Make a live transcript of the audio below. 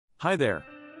Hi there.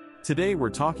 Today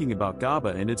we're talking about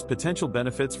GABA and its potential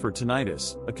benefits for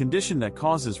tinnitus, a condition that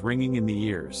causes ringing in the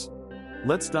ears.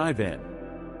 Let's dive in.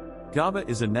 GABA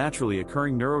is a naturally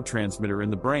occurring neurotransmitter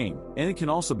in the brain, and it can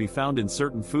also be found in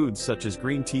certain foods such as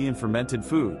green tea and fermented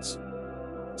foods.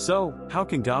 So, how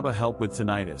can GABA help with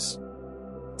tinnitus?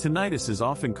 Tinnitus is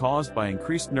often caused by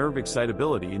increased nerve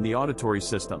excitability in the auditory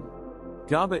system.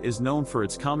 GABA is known for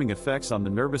its calming effects on the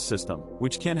nervous system,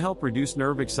 which can help reduce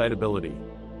nerve excitability.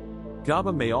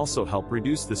 GABA may also help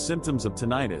reduce the symptoms of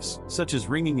tinnitus, such as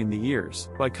ringing in the ears,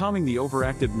 by calming the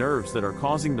overactive nerves that are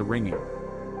causing the ringing.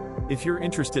 If you're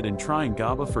interested in trying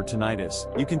GABA for tinnitus,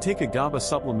 you can take a GABA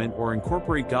supplement or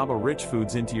incorporate GABA-rich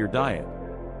foods into your diet.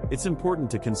 It's important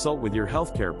to consult with your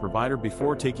healthcare provider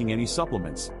before taking any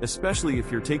supplements, especially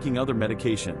if you're taking other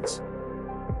medications.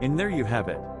 And there you have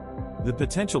it. The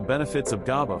potential benefits of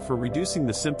GABA for reducing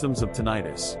the symptoms of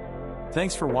tinnitus.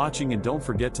 Thanks for watching, and don't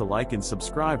forget to like and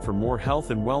subscribe for more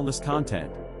health and wellness content.